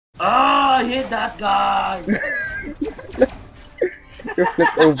Ah, I hit that guy! You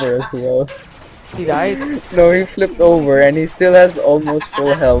flipped over as well. He died? No, he flipped over and he still has almost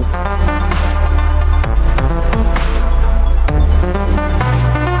full health.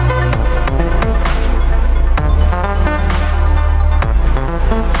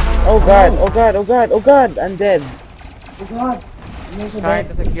 Oh god, oh god, oh god, oh god, I'm dead. Oh god! I'm also Trying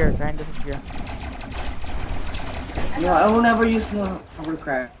dead. to secure, trying to secure. No, I will never use no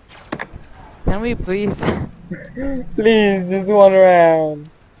RoboCraft. Can we please? Please, just one round.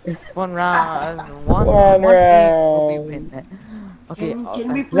 One round, one One game will we round. win. Okay,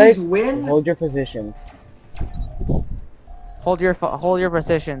 Can we please Like, win? hold your positions. hold your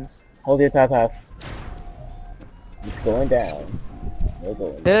positions. Hold your tatas. It's going down. We're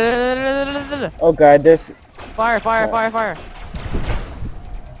going down. Oh god, there's... Fire, fire, fire, fire.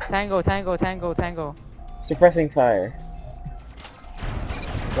 Tango, tango, tango, tango. suppressing fire.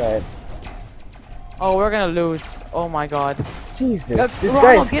 God. Oh, we're gonna lose. Oh my god. Jesus, this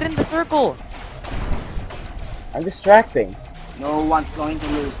Ronald, guy's... get in the circle. I'm distracting. No one's going to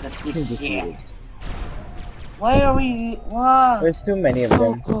lose. That's He's this shit. defeated. Why are we? Wow. There's too many of So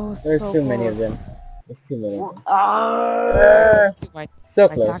them. close, There's so too many of them. close. There's too many. My So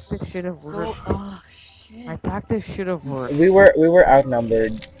my close. tactics should have worked. Shit. My tactics should have worked. We were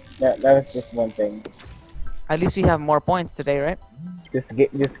outnumbered. That was just one thing. At least we have more points today, right? This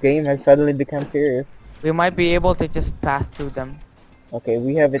game has suddenly become serious. We might be able to just pass through them. Okay,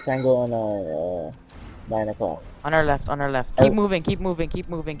 we have a tango on our 9 o'clock. On our left, on our left. Keep moving, keep moving, keep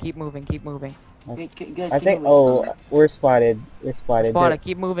moving, keep moving, keep moving. Guys, I keep think. moving. Oh, we're spotted. We're spotted. Spot it,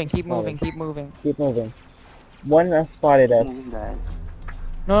 keep moving, keep moving, Spotted. keep moving. Keep moving. One spotted Keep us. moving, guys.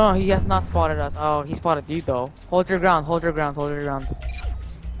 No, he has not spotted us. Oh, he spotted you though. Hold your ground, hold your ground, hold your ground.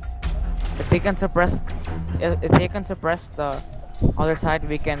 If they can suppress, if they can suppress the other side,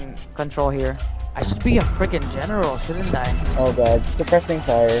 we can control here. I should be a freaking general, shouldn't I? Oh god, suppressing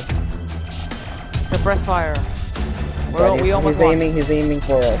fire. Suppress fire. God, We almost he's won. aiming. He's aiming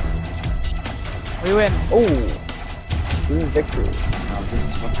for us. We win. Oh, team victory! Now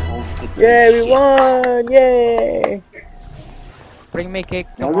this is what you call victory. Yeah, we won! Yay! Bring me cake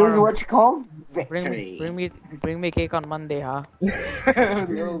Now tomorrow. this is what you call Bring victory. me cake on Monday, huh?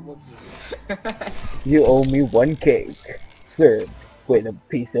 You owe me 1 cake, served with a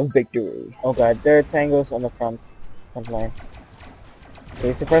piece of victory. Oh god, there are tangos on the front line.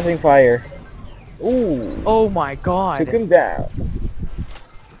 Okay, suppressing fire. Ooh, Oh my took god. him down.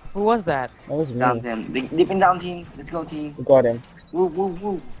 Who was that? That was me. Down them. Deep and down team. Let's go team. We got him. Woo woo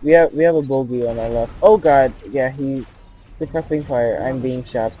woo. We have a bogey on our left. Oh god, yeah, he suppressing fire. I'm being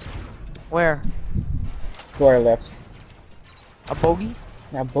shot Where? to our lefts. A bogey?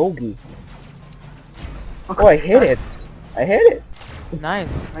 Not bogey. Oh, I hit it. I hit it.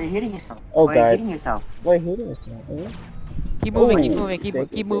 Nice. Why are you hitting yourself? Oh, Why are you God. hitting yourself? Why hit it? Eh? Keep moving, keep Ooh, moving, keep mistake,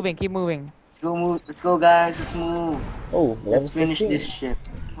 keep mistake. moving, keep moving. Let's go move. Let's go guys. Let's move. Oh, Let's level finish 15. this shit.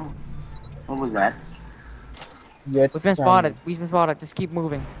 Oh. What was that? Yet We've been some- spotted. We've been spotted. Just keep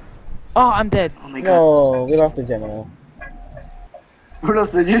moving. Oh, I'm dead. Oh my god. No, we lost the general. Who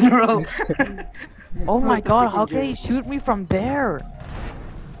lost the general? Oh my the god, freaking how can he general? shoot me from there?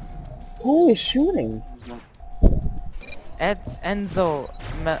 Who is shooting? It's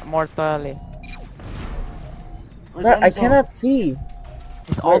M0AR. Where's No, I Enzo? cannot see.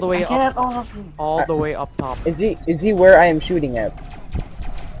 He's all the I way up, cannot also see. all the way up top. Is he where I am shooting at?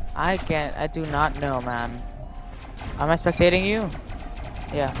 I do not know, man. Am I spectating you?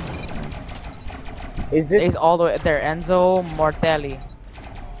 Yeah. Is it? He's all the way there. M0AR.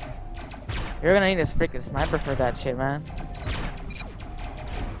 You're gonna need a freaking sniper for that shit, man.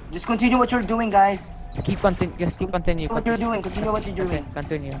 Just continue what you're doing, guys. Just keep continue. What you're doing, continue what you're doing.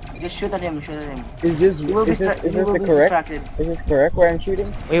 Continue. Just shoot at him. Shoot at him. Is this You will be is this you the will be correct? distracted. Is this correct where I'm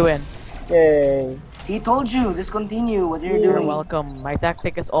shooting? We win. Yay! See, told you. Just continue what you're You're doing. welcome. My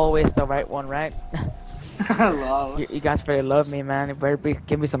tactic is always the right one, right? Lol. You guys really love me, man. You better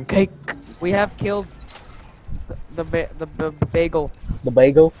give me some cake. We have killed the bagel. The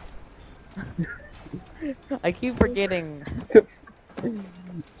bagel. I keep forgetting.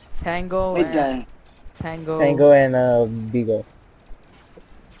 Tango Wait, and guy. Tango. Tango and Beagle.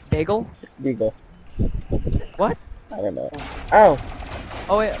 Bagel? Beagle. What? I don't know. Ow!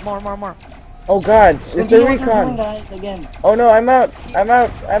 Oh wait, more. Oh god! It's a Continue what you're doing, recon! guys. Again. Oh no! I'm out! I'm out!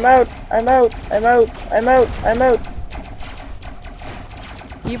 I'm out! I'm out! I'm out! I'm out! I'm out!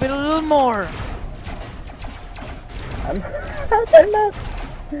 Keep it a little more. I'm out! I'm out!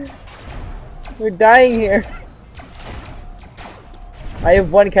 We're dying here. I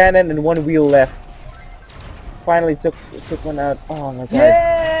have 1 cannon and 1 wheel left. Finally took one out. Oh my god.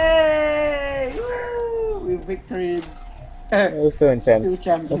 we victoried. That was so intense.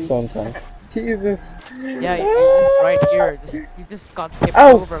 Still That was champions. so intense. Jesus. Yeah, you just right here. You just got tipped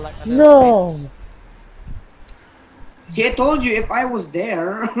Oh over like a little no! bitch. See, I told you if I was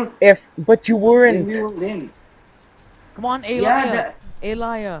there, But you then weren't. we will win. Come on, Yeah,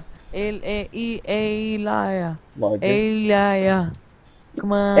 Elia. Elia. Well, just Elia.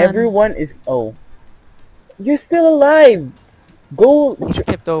 Come on. everyone is. Oh, you're still alive. Go. He's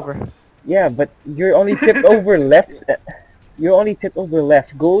tipped over. Yeah, but you're only tipped over left. You're only tipped over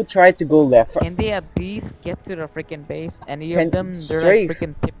left. Go try to go left. Can they at least get to the freaking base? Any Can of them, they're strafe, like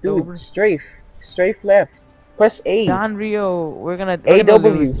freaking tipped dude. over. Strafe left. Press A. Don Rio, we're gonna AW.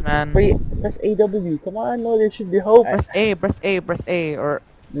 lose, man. Press AW. Come on, no, there should be hope. Press A, or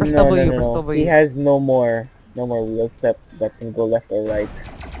press No, W, no, press no. W. He has no more wheels that can go left or right.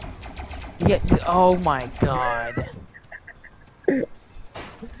 Yeah. Oh my god.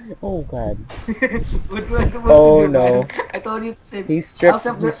 Oh god. what was I supposed Oh to do, no. man? I told you to say. He's stripped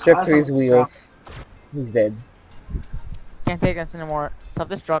I'll to his self-destruct. wheels. He's dead. Can't take us anymore.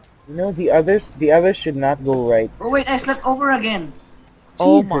 Self-destruct. You know the others should not go right. Oh wait, I slept over again.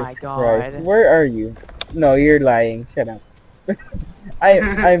 Oh Jesus my god. Christ. Where are you? No, you're lying. Shut up.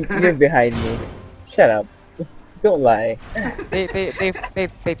 You're behind me. Shut up. Don't lie. They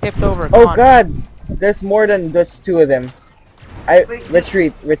tipped over. Oh Come on. god! There's more than just two of them. Wait,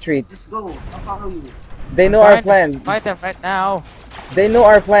 Retreat. Just go. I'll follow you. They know Trying our to plan. Fight them right now. They know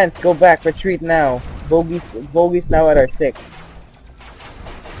our plans. Go back. Retreat now. Bogey's now at our 6.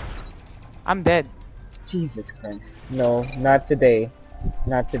 I'm dead. Jesus Christ. No, not today.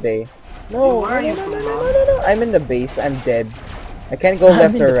 Not today. No, Where are you, no. I'm in the base. I'm dead. I can't go I'm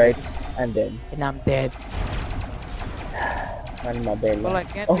left in or the right. base. I'm dead. And I'm dead. I'm not dead. Well, I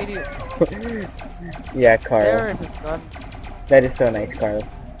can't Oh. video. Yeah, Carl. There is his gun. That is so nice, Carl.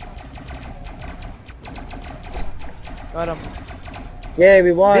 Got him. Yay,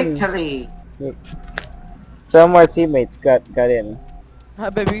 we won! Victory. Some of our teammates got in.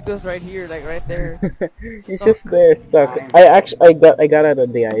 Bebito's right here, like right there. He's Stuck. just there, stuck. I got out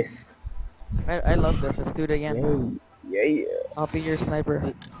of the ice. I love this. Let's do it again. Yeah. I'll be your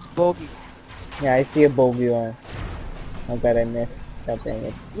sniper. Bogey. Yeah, I see a bogey one. Oh god, I missed. God dang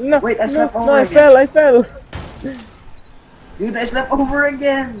it. No, Wait, I slept over no, I again. fell. Dude, I slept over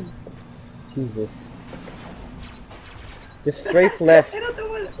again. Jesus. Just straight left. I don't know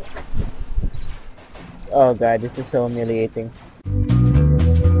what. Oh god, this is so humiliating.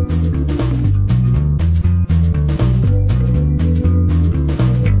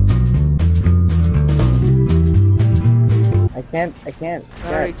 I can't.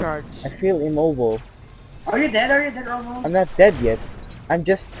 Gotta God, recharge. I feel immobile. Are you dead? Romo? I'm not dead yet. I'm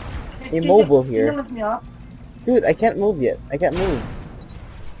just immobile Can here. you lift me up? Dude, I can't move yet. I can't move.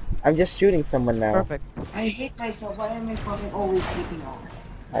 I'm just shooting someone now. Perfect. I hate myself. Why am I fucking always sleeping off?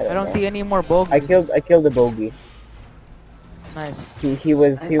 I I don't know. see any more bogeys. I killed the bogey. Nice. He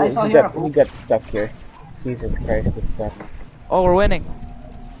got stuck here. Jesus Christ, this sucks. Oh, we're winning.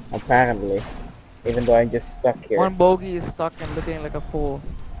 Apparently. Even though I'm just stuck here. One bogey is stuck and looking like a fool.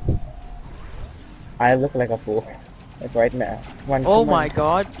 I look like a fool. Like right now. Oh my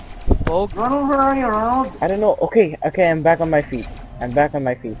god. Bogey. Ronald, where are you, Ronald? I don't know. Okay, I'm back on my feet.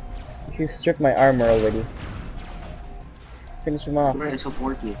 You stripped my armor already. Finish him off. I'm ready to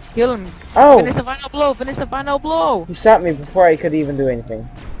support you. Kill him. Oh! Finish the final blow. Finish the final blow. He shot me before I could even do anything.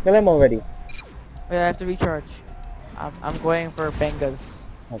 Kill him already. Wait, I have to recharge. I'm going for Bengas.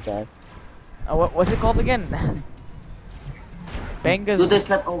 Oh god. What's it called again? Bengas. Dude, I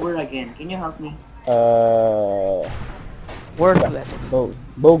slept over again. Can you help me? Worthless.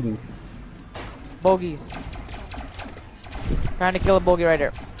 Bogeys. Bogeys. Trying to kill a bogey right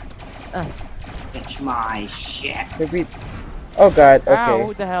there. It's my shit. Repeat. Oh god, Ow, okay.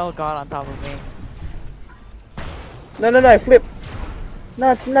 who the hell got on top of me? No, I flipped.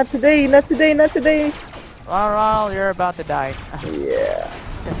 Not today. Ronald, you're about to die. Yeah.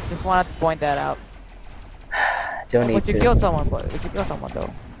 Just wanted to point that out. Don't need Would you to. kill someone? Would you kill someone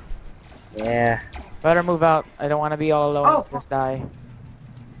though? Yeah. Better move out. I don't want to be all alone. Oh, Just die.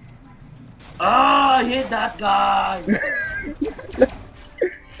 Oh, I hit that guy.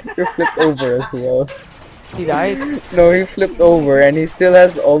 He flipped over as well. He died. No, he flipped over and he still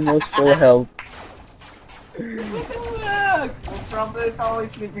has almost full health. Problem is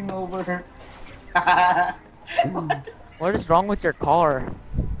always sleeping over. What is wrong with your car?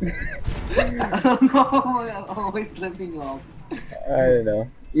 I don't know. I'm always sleeping off. I don't know.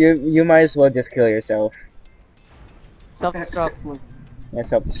 You might as well just kill yourself. Self-destruct. Yeah,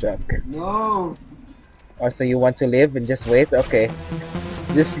 self-destruct. No. Or so you want to live and just wait? Okay.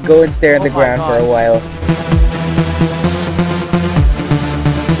 Just go and stare at Oh the my ground for a God. while.